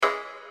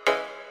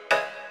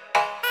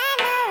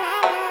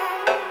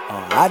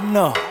I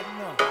know.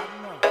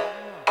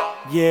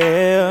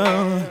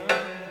 Yeah.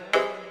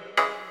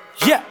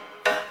 Yeah.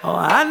 Oh,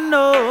 I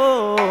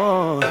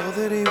know. Know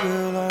that he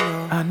will,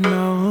 I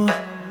know.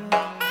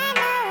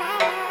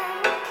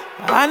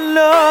 I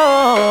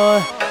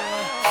know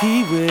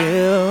he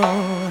will.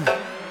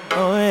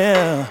 Oh,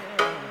 yeah.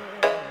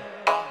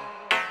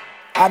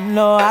 I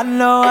know.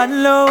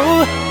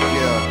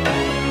 Yeah,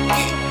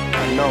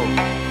 I know.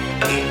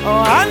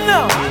 Oh, I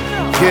know.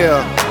 Yeah,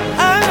 I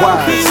know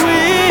he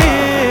will.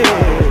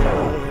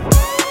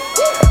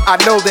 I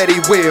know that he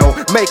will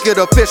make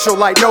it official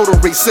like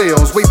notary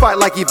seals. We fight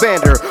like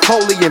Evander,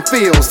 Holyfield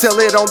Fields, till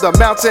it on the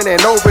mountain and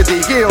over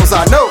the hills.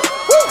 I know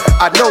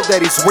that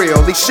he's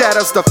real. He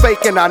shatters the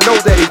fake and I know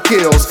that he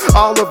kills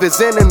all of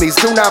his enemies.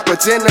 Do not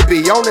pretend to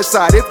be on his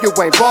side if you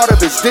ain't part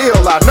of his deal.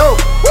 I know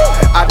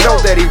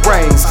that he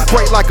reigns,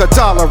 great like a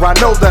dollar. I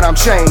know that I'm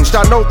changed.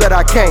 I know that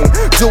I can't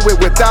do it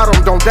without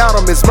him. Don't doubt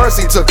him. His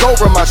mercy took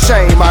over my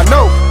shame. I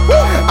know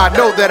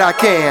that I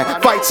can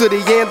fight to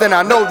the end, and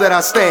I know that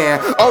I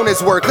stand on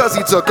his word, cause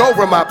he took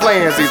over my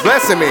plans. He's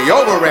blessing me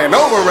over and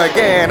over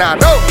again. I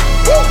know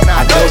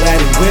that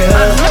he will.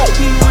 I know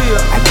he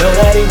will. I know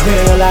that he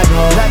will. I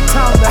know that he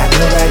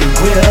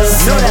will. I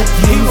know that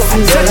he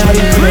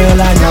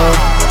will. I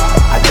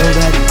know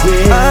that he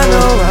will.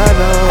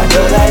 I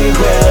know that he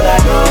will. I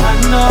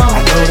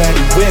know that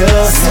he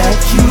will set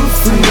you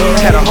free.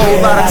 Had a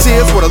whole lot of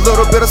tears with a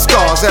little bit of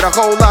scars. Had a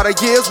whole lot of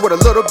years with a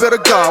little bit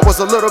of God. Was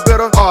a little bit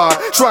of hard.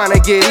 Trying to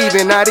get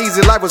even, not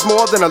easy. Life was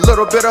more than a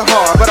little bit of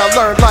hard. But I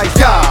learned like,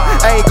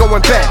 I ain't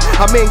going back.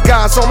 I'm in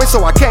God's on me,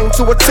 so I came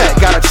to attack.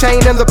 Got a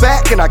chain in the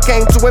back and I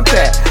came to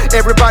impact.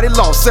 Everybody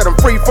lost, set them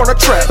free from the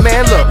trap.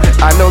 Man, look,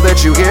 I know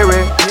that you hear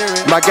it.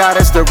 My God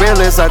is the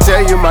realest. I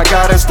tell you, my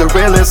God is the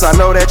realest. I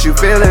know that you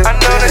feel it.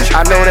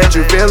 I know that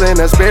you feeling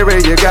the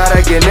spirit. You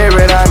gotta get near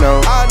it. I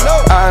know.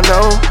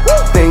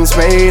 Things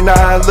may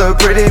not look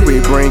pretty. We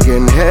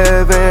bringing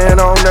heaven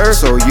on earth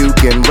so you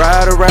can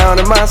ride around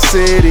in my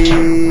city.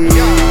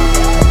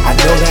 I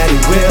know that he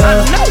will.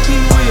 I know he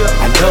will.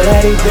 I know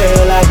that he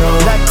will. I know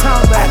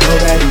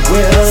that he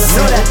will. I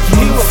know that he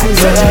will.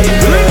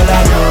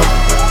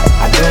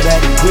 I know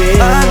that he will.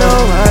 I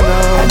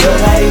know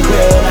that he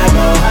will. I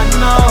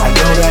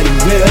know that he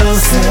will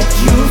set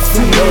you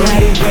free.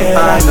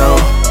 I know.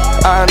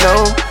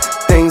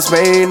 Things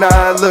may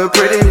not look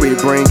pretty. We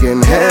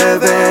bringing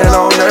heaven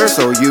on earth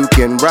so you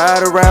can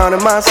ride around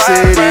in my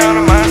city.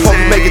 Hope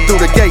we make it through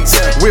the gates.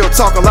 Real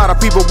talk, a lot of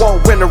people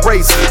won't win the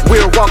race.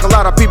 Real walk, a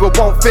lot of people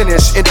won't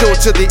finish and do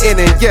it to the end.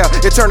 And yeah,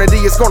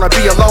 eternity is gonna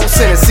be a long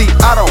sentence. See,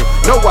 I don't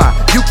know why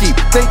you keep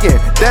thinking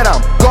that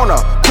I'm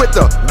gonna quit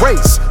the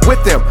race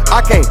with them.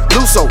 I can't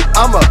lose, so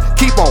I'ma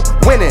keep on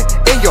winning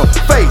in your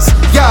face.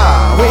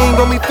 Yeah, we ain't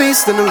gonna be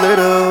feasting a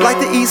little.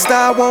 Like the east,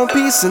 I want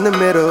peace in the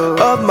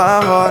middle of my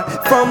heart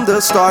from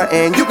the start.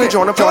 And you can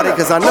join the party,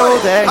 cause I know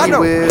that he will. I know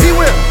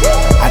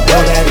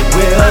that he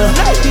will.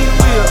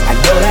 I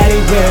know that he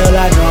will.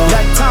 I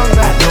know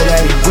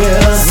that he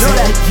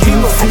will.